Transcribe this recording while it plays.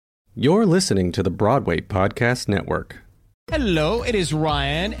You're listening to the Broadway Podcast Network. Hello, it is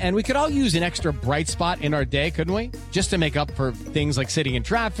Ryan, and we could all use an extra bright spot in our day, couldn't we? Just to make up for things like sitting in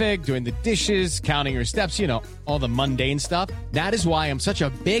traffic, doing the dishes, counting your steps, you know, all the mundane stuff. That is why I'm such a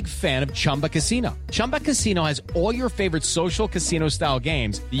big fan of Chumba Casino. Chumba Casino has all your favorite social casino-style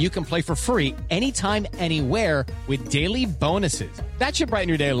games that you can play for free anytime, anywhere with daily bonuses. That should brighten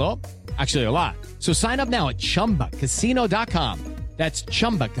your day a little. Actually, a lot. So sign up now at ChumbaCasino.com. That's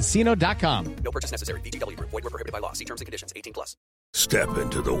ChumbaCasino.com. No purchase necessary. VGW Group. Void where prohibited by law. See terms and conditions. 18+. Step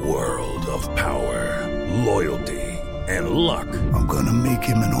into the world of power, loyalty, and luck. I'm gonna make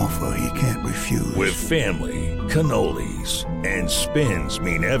him an offer he can't refuse. With family, cannolis, and spins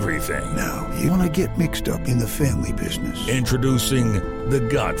mean everything. Now, you wanna get mixed up in the family business. Introducing The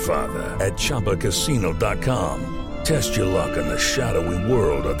Godfather at ChumbaCasino.com. Test your luck in the shadowy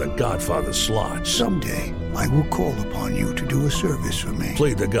world of The Godfather slot. Someday, I will call upon you to do a service for me.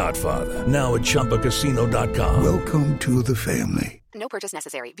 Play The Godfather, now at ChumbaCasino.com. Welcome to the family. No purchase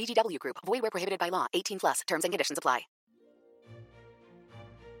necessary. VGW Group. Void where prohibited by law. 18+. Terms and conditions apply.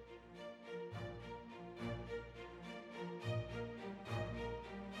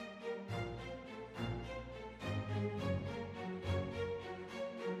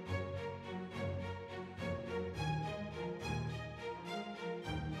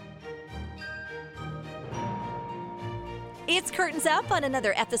 It's Curtains Up on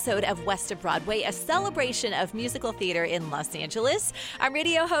another episode of West of Broadway, a celebration of musical theater in Los Angeles. I'm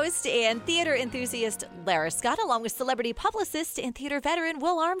radio host and theater enthusiast Lara Scott, along with celebrity publicist and theater veteran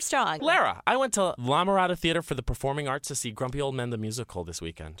Will Armstrong. Lara, I went to La Mirada Theater for the Performing Arts to see Grumpy Old Men the Musical this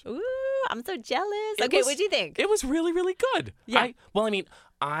weekend. Ooh, I'm so jealous. What'd you think? It was really, really good. Yeah.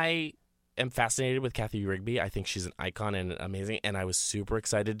 I am fascinated with Kathy Rigby. I think she's an icon and amazing, and I was super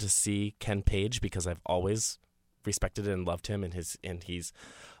excited to see Ken Page because I've always respected and loved him, and he's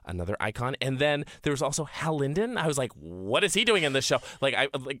another icon. And then there was also Hal Linden. I was like, what is he doing in this show? I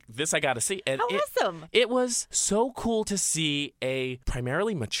got to see. And awesome. It was so cool to see a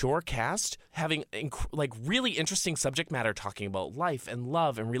primarily mature cast having really interesting subject matter, talking about life and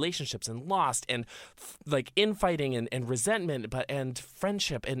love and relationships and lost and infighting and resentment and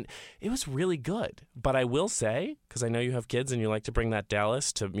friendship. And it was really good. But I will say, because I know you have kids and you like to bring that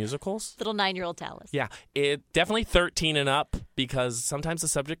Dallas to musicals. Little 9-year-old Dallas. Yeah, it definitely 13 and up, because sometimes the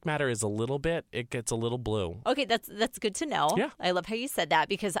subject matter is it gets a little blue. Okay, that's good to know. Yeah. I love how you said that,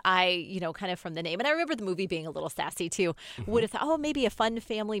 because I, kind of from the name, and I remember the movie being a little sassy too, would have thought, maybe a fun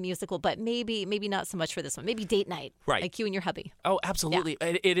family musical, but maybe not so much for this one. Maybe date night. Right. Like you and your hubby. Oh, absolutely.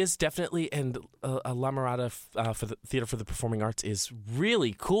 Yeah. It is definitely, and La Mirada for the Theater for the Performing Arts is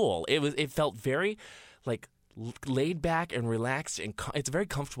really cool. It felt very laid back and relaxed, and it's a very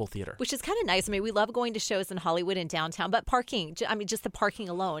comfortable theater. Which is kind of nice. I mean, we love going to shows in Hollywood and downtown, but parking, just the parking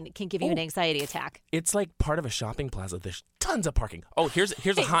alone can give you an anxiety attack. It's like part of a shopping plaza. There's tons of parking. Oh, here's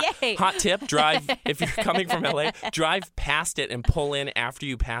a hot tip. Drive, if you're coming from LA, drive past it and pull in after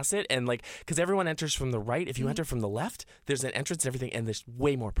you pass it. And because everyone enters from the right, if you enter from the left, there's an entrance and everything, and there's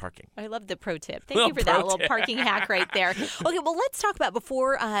way more parking. I love the pro tip. Thank you for that little parking hack right there. Okay, well, let's talk about,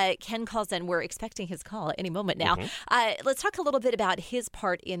 before Ken calls in, we're expecting his call at any moment now. Let's talk a little bit about his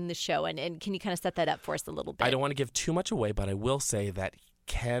part in the show, and can you kind of set that up for us a little bit? I don't want to give too much away, but I will say that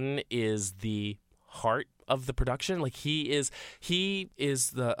Ken is the heart of the production. He is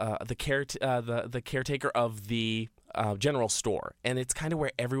the caretaker of the general store, and it's kind of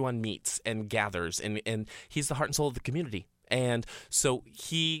where everyone meets and gathers, and he's the heart and soul of the community. And so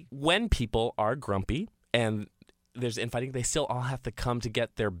when people are grumpy and there's infighting, they still all have to come to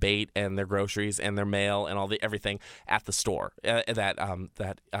get their bait and their groceries and their mail and everything at the store.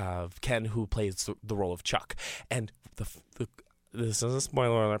 Ken, who plays the role of Chuck, and this is a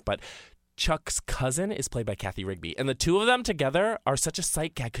spoiler alert, but Chuck's cousin is played by Kathy Rigby, and the two of them together are such a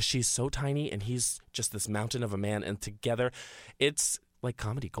sight gag because she's so tiny and he's just this mountain of a man, and together it's like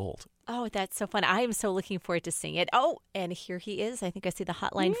comedy gold. Oh, that's so fun. I am so looking forward to seeing it. Oh, and here he is. I think I see the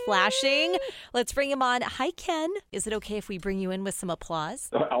hotline flashing. Let's bring him on. Hi, Ken. Is it okay if we bring you in with some applause?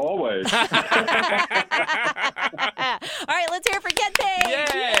 Always. All right, let's hear it for Ken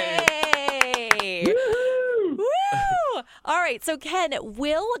Page. Yay! Woo! All right, so Ken,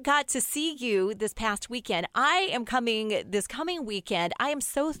 Will got to see you this past weekend. I am coming this coming weekend. I am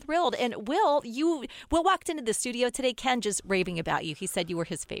so thrilled. And Will walked into the studio today, Ken just raving about you. He said you were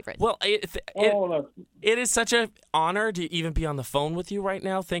his favorite. Well, it is such an honor to even be on the phone with you right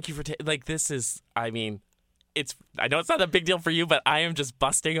now. Thank you for this is, I know it's not a big deal for you, but I am just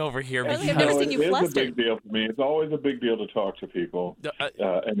busting over here. Really? I've never seen you It is a flustered. big deal for me. It's always a big deal to talk to people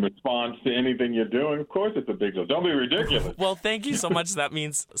in response to anything you're doing. Of course it's a big deal. Don't be ridiculous. Well, thank you so much. That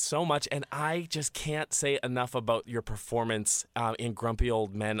means so much. And I just can't say enough about your performance in Grumpy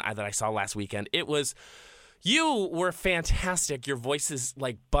Old Men that I saw last weekend. You were fantastic. Your voice is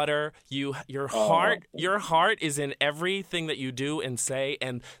like butter. Your heart is in everything that you do and say,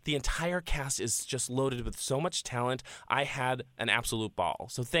 and the entire cast is just loaded with so much talent. I had an absolute ball.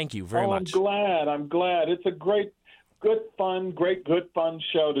 So thank you very much. I'm glad. It's a great good fun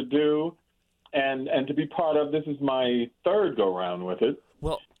show to do, and to be part of. This is my third go round with it.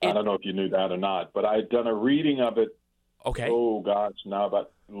 Well, I don't know if you knew that or not, but I had done a reading of it. Okay. Oh gosh, now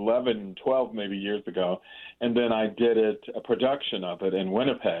about 11, 12 maybe years ago, and then I did a production of it in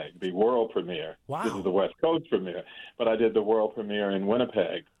Winnipeg, the world premiere. Wow. This is the West Coast premiere, but I did the world premiere in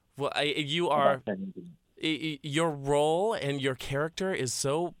Winnipeg. Well, your role and your character is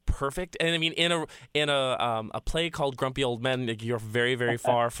so perfect, and I mean, in a play called Grumpy Old Men, you're very, very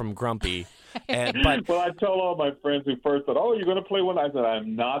far from grumpy. But well, I told all my friends who first said, "Oh, you're going to play one?" I said,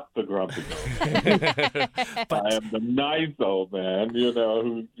 "I'm not the grumpy old man. I am the nice old man."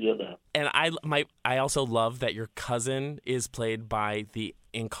 And I also love that your cousin is played by the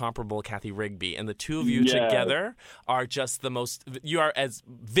incomparable Kathy Rigby, and the two of you together are just the most. You are as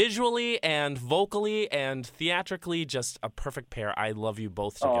visually and vocally and theatrically just a perfect pair. I love you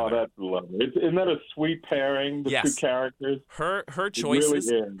both together. Oh, that's lovely. Isn't that a sweet pairing? The two characters. Her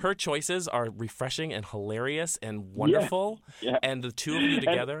choices are refreshing and hilarious and wonderful, and the two of you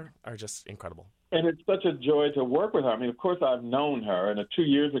together are just incredible. And it's such a joy to work with her. I mean, of course, I've known her, and 2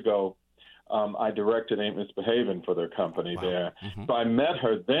 years ago, I directed Ain't Misbehavin' for their company there. Mm-hmm. So I met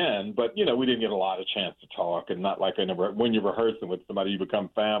her then, but, we didn't get a lot of chance to talk, and not like when you're rehearsing with somebody, you become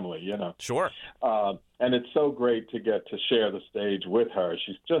family, Sure. And it's so great to get to share the stage with her.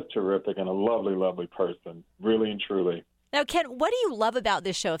 She's just terrific and a lovely, lovely person, really and truly. Now, Ken, what do you love about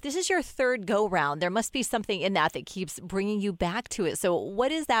this show? If this is your third go-round, there must be something in that keeps bringing you back to it. So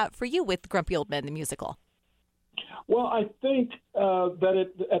what is that for you with Grumpy Old Men, the musical? Well, I think that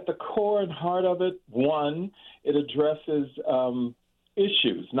at the core and heart of it, one, it addresses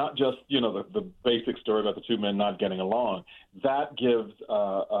issues, not just, the basic story about the two men not getting along. That gives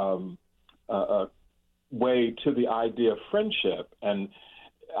a way to the idea of friendship. And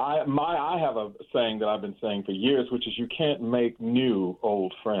I have a saying that I've been saying for years, which is you can't make new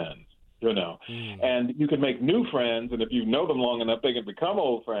old friends, and you can make new friends, and if you know them long enough, they can become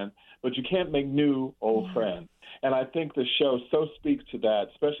old friends, but you can't make new old friends. And I think the show so speaks to that,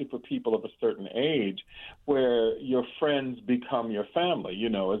 especially for people of a certain age, where your friends become your family,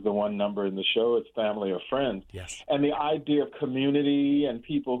 as the one number in the show, it's family or friends. Yes. And the idea of community and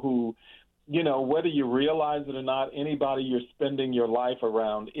people who, whether you realize it or not, anybody you're spending your life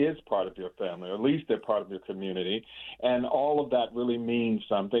around is part of your family, or at least they're part of your community. And all of that really means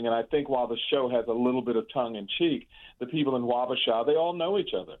something. And I think while the show has a little bit of tongue-in-cheek, the people in Wabasha, they all know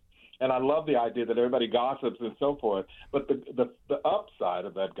each other. And I love the idea that everybody gossips and so forth. But the upside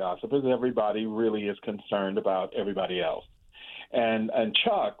of that gossip is everybody really is concerned about everybody else. And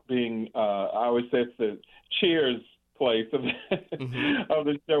Chuck being, I always say it's the Cheers place of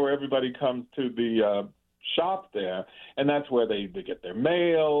the show where everybody comes to the shop there, and that's where they get their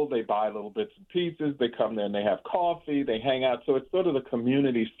mail, they buy little bits and pieces, they come there and they have coffee, they hang out. So it's sort of the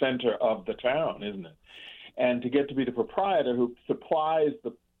community center of the town, isn't it? And to get to be the proprietor who supplies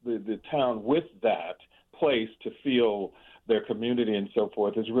the town with that place to feel their community and so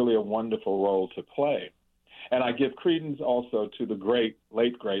forth is really a wonderful role to play. And I give credence also to the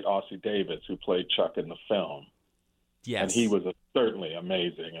late great Ossie Davis, who played Chuck in the film. Yes. And he was certainly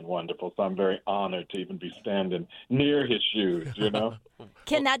amazing and wonderful. So I'm very honored to even be standing near his shoes,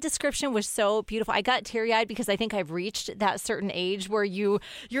 Ken, that description was so beautiful. I got teary-eyed because I think I've reached that certain age where you're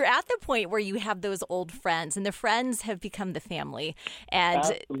at the point where you have those old friends, and the friends have become the family. And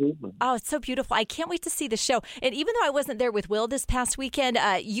absolutely. Oh, it's so beautiful. I can't wait to see the show. And even though I wasn't there with Will this past weekend,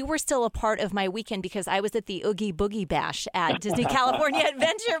 you were still a part of my weekend because I was at the Oogie Boogie Bash at Disney California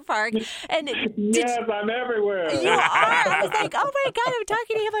Adventure Park. And yes, I'm everywhere. You are. I was like, oh my God, I'm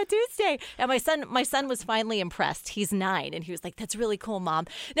talking to him on Tuesday. And my son was finally impressed. He's 9, and he was like, that's really cool, Mom.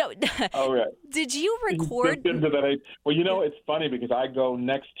 No. Oh, right. Did you record? Into that age. Well, it's funny because I go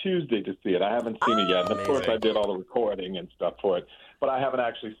next Tuesday to see it. I haven't seen it yet. And of course, I did all the recording and stuff for it. but I haven't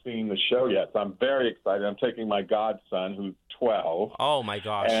actually seen the show yet. So I'm very excited. I'm taking my godson, who's 12. Oh, my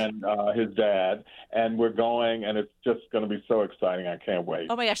gosh. And his dad. And we're going, and it's just going to be so exciting. I can't wait.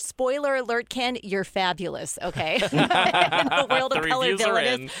 Oh, my gosh. Spoiler alert, Ken, you're fabulous, okay? In the world of Color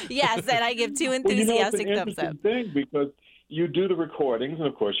Villainous. Yes, and I give 2 enthusiastic thumbs up. It's an interesting thing because you do the recordings, and,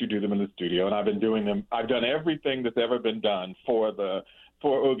 of course, you do them in the studio, and I've been doing them. I've done everything that's ever been done for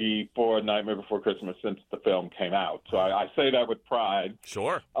Oogie, for Nightmare Before Christmas since the film came out. So I say that with pride.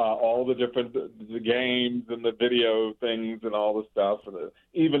 Sure. All the different the games and the video things and all the stuff.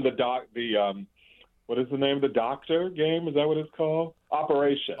 Even what is the name of the Doctor game? Is that what it's called?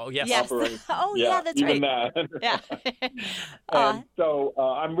 Operation. Oh, yes. Operation. Oh, yeah, that's even right. That. Yeah. And so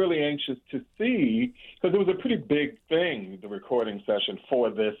I'm really anxious to see, because it was a pretty big thing, the recording session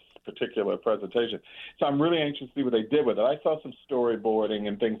for this particular presentation. So I'm really anxious to see what they did with it. I saw some storyboarding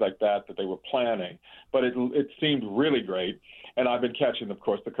and things like that they were planning, but it seemed really great. And I've been catching, of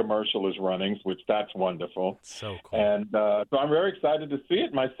course, the commercial is running, which that's wonderful. So cool. And so I'm very excited to see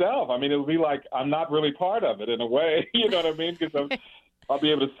it myself. I mean, it'll be like I'm not really part of it in a way, you know what I mean? Because I'll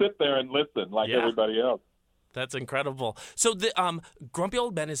be able to sit there and listen like everybody else. That's incredible. So the Grumpy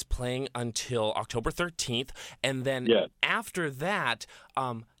Old Men is playing until October 13th, and then after that,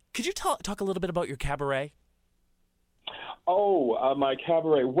 could you talk a little bit about your cabaret? Oh, my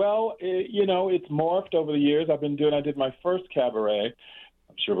cabaret. Well, it's morphed over the years. I did my first cabaret,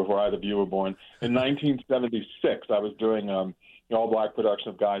 I'm sure before either of you were born, in 1976. I was doing an all-black production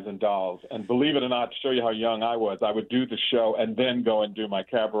of Guys and Dolls. And believe it or not, to show you how young I was, I would do the show and then go and do my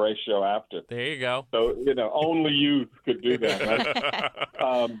cabaret show after. There you go. So, only youth could do that,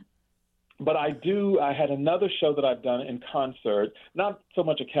 right? But I had another show that I've done in concert, not so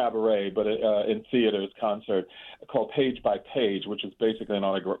much a cabaret, but in theaters concert, called Page by Page, which is basically an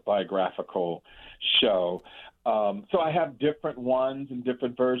autobiographical show. So I have different ones and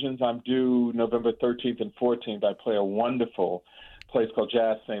different versions. I'm due November 13th and 14th. I play a wonderful place called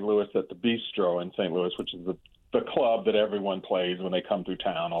Jazz St. Louis at the Bistro in St. Louis, which is the club that everyone plays when they come through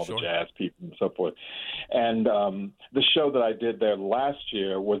town, all the jazz people and so forth. And the show that I did there last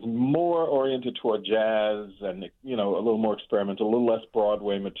year was more oriented toward jazz and, a little more experimental, a little less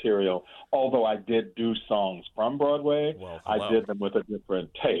Broadway material, although I did do songs from Broadway. Well, I did them with a different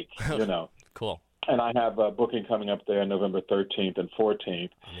take, Cool. And I have a booking coming up there November 13th and 14th.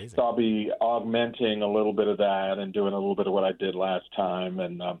 Amazing. So I'll be augmenting a little bit of that and doing a little bit of what I did last time.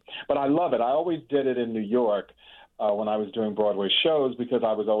 And but I love it. I always did it in New York when I was doing Broadway shows because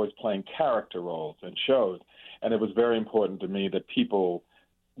I was always playing character roles in shows. And it was very important to me that people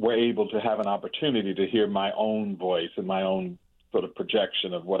were able to have an opportunity to hear my own voice and my own sort of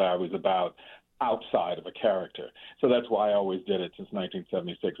projection of what I was about outside of a character. So that's why I always did it since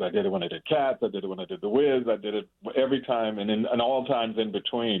 1976. I did it when I did Cats. I did it when I did The Wiz. I did it every time and all times in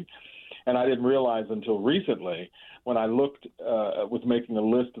between. And I didn't realize until recently when I was making a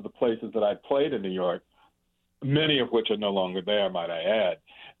list of the places that I'd played in New York, many of which are no longer there, might I add,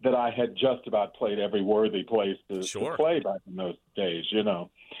 that I had just about played every worthy place to play back in those days,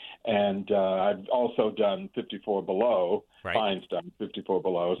 And I've also done 54 Below, Feinstein, 54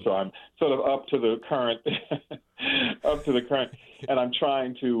 Below. So I'm sort of up to the current, And I'm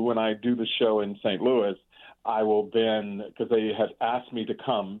trying to, when I do the show in St. Louis, I will then, because they had asked me to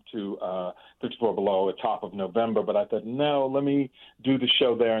come to 54 Below at top of November, but I thought, no, let me do the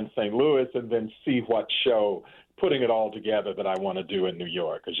show there in St. Louis and then see what show, putting it all together, that I want to do in New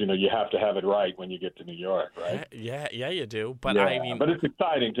York. Because, you have to have it right when you get to New York, right? Yeah, you do. But but it's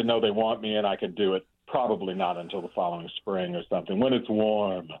exciting to know they want me and I can do it probably not until the following spring or something, when it's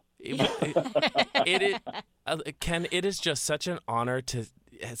warm. Ken, it is just such an honor to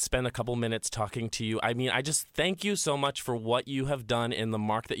spend a couple minutes talking to you. I mean, I just thank you so much for what you have done and the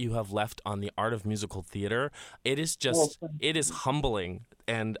mark that you have left on the art of musical theater. It is just, it is humbling,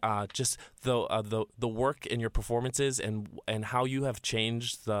 and just the work in your performances and how you have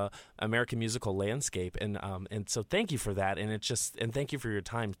changed the American musical landscape. And so thank you for that. And thank you for your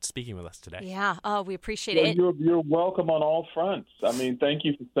time speaking with us today. Yeah, we appreciate it. You're welcome on all fronts. I mean, thank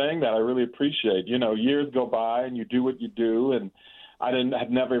you for saying that. I really appreciate. Years go by and you do what you do, and I've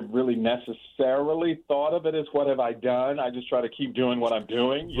never really necessarily thought of it as what have I done. I just try to keep doing what I'm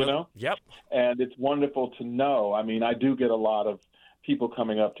doing, Yep. And it's wonderful to know. I mean, I do get a lot of people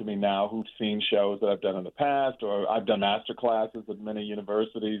coming up to me now who've seen shows that I've done in the past, or I've done master classes at many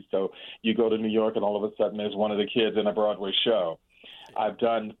universities. So you go to New York and all of a sudden there's one of the kids in a Broadway show. I've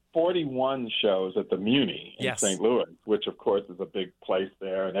done 41 shows at the Muni in St. Louis, which, of course, is a big place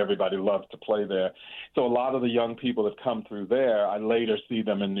there, and everybody loves to play there. So a lot of the young people that come through there, I later see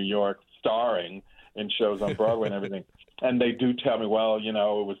them in New York starring in shows on Broadway and everything. And they do tell me, well, it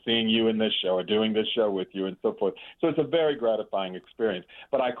was seeing you in this show or doing this show with you and so forth. So it's a very gratifying experience.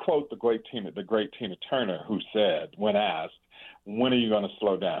 But I quote the great Tina Turner, who said, when asked, when are you going to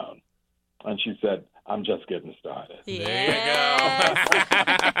slow down? And she said, I'm just getting started. Yes. There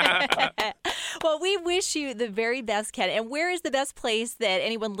you go. Well, we wish you the very best, Ken. And where is the best place that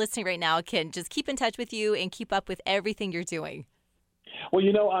anyone listening right now can just keep in touch with you and keep up with everything you're doing? Well,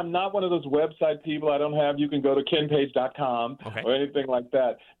 I'm not one of those website people. You can go to kenpage.com or anything like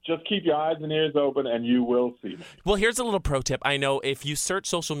that. Just keep your eyes and ears open and you will see me. Well, here's a little pro tip. I know if you search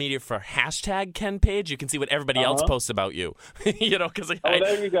social media for hashtag Ken Page, you can see what everybody else posts about you. Because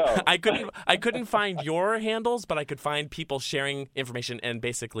there you go. I couldn't find your handles, but I could find people sharing information, and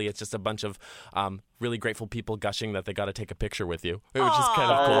basically it's just a bunch of really grateful people gushing that they got to take a picture with you, which is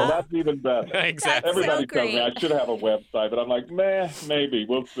kind of cool. Well, that's even better. Exactly. Everybody tells me I should have a website, but I'm like, maybe.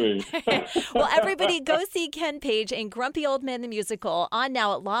 We'll see. Well, everybody go see Ken Page and Grumpy Old Man the Musical on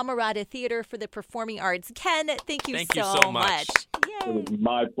now at La Mirada Theater for the Performing Arts. Ken, thank you so much. Yay. It was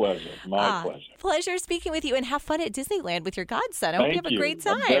my pleasure. Pleasure. Pleasure speaking with you, and have fun at Disneyland with your godson. I hope you have a great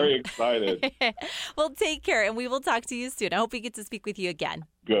time. I'm very excited. Well, take care, and we will talk to you soon. I hope we get to speak with you again.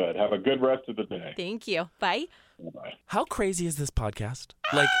 Good. Have a good rest of the day. Thank you. Bye. Bye. How crazy is this podcast?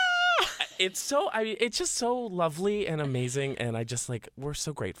 It's just so lovely and amazing, and we're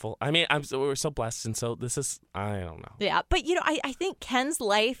so grateful. I mean, we're so blessed, and so this is, I don't know. Yeah, but I think Ken's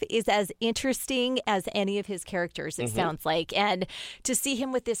life is as interesting as any of his characters, it sounds like, and to see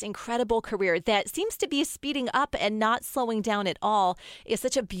him with this incredible career that seems to be speeding up and not slowing down at all is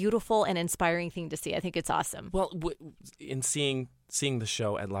such a beautiful and inspiring thing to see. I think it's awesome. Well, in seeing the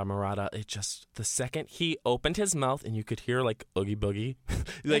show at La Mirada, the second he opened his mouth and you could hear Oogie Boogie,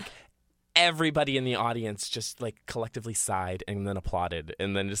 everybody in the audience just collectively sighed and then applauded,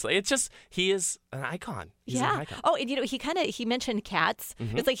 and then he is an icon. He's an icon. Oh, and he mentioned Cats.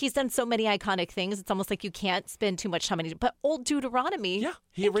 It's like he's done so many iconic things. It's almost like you can't spend too much time on it. But Old Deuteronomy. Yeah,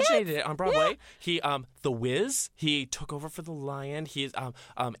 he originated it on Broadway. Yeah. He The Wiz. He took over for The Lion. He's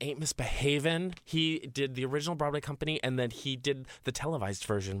Ain't Misbehavin'. He did the original Broadway company, and then he did the televised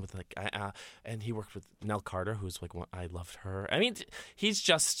version with and he worked with Nell Carter, who's I loved her. I mean, he's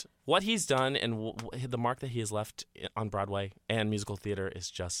just what he's done and the mark that he has left on Broadway and musical theater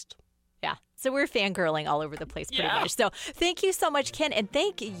is just. Yeah. So we're fangirling all over the place pretty much. So thank you so much, Ken. And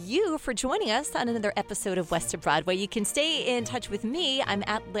thank you for joining us on another episode of West of Broadway. You can stay in touch with me. I'm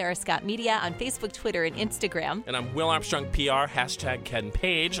at Lara Scott Media on Facebook, Twitter, and Instagram. And I'm Will Armstrong PR, hashtag Ken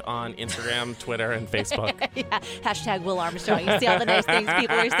Page on Instagram, Twitter, and Facebook. Hashtag Will Armstrong. You see all the nice things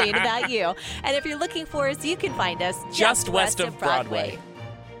people are saying about you. And if you're looking for us, you can find us just west of Broadway.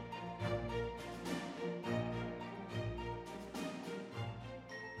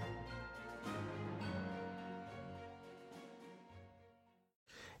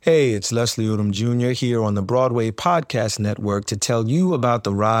 Hey, it's Leslie Odom Jr. here on the Broadway Podcast Network to tell you about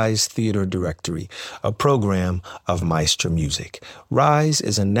the Rise Theater Directory, a program of Maestro Music. Rise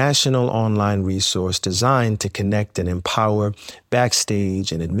is a national online resource designed to connect and empower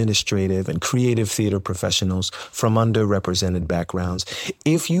backstage and administrative and creative theater professionals from underrepresented backgrounds.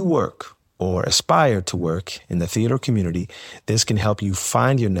 If you work or aspire to work in the theater community, this can help you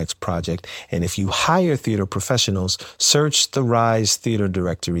find your next project. And if you hire theater professionals, search the Rise Theater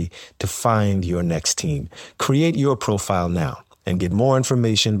Directory to find your next team. Create your profile now and get more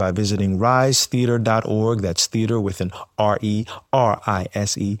information by visiting risetheater.org. That's theater with an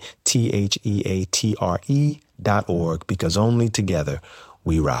RERISETHEATRE.org, because only together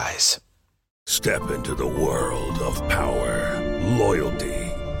we rise. Step into the world of power, loyalty,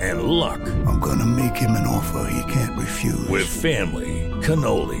 and luck. I'm gonna make him an offer he can't refuse. With family,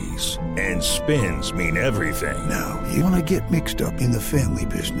 cannolis, and spins mean everything. Now, you wanna get mixed up in the family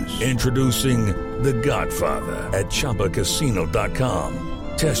business. Introducing The Godfather at ChumbaCasino.com.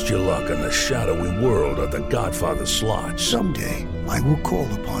 Test your luck in the shadowy world of The Godfather slot. Someday, I will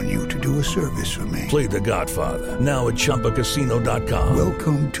call upon you to do a service for me. Play The Godfather now at ChumbaCasino.com.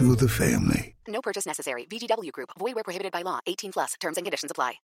 Welcome to the family. No purchase necessary. VGW Group. Void where prohibited by law. 18+. Terms and conditions apply.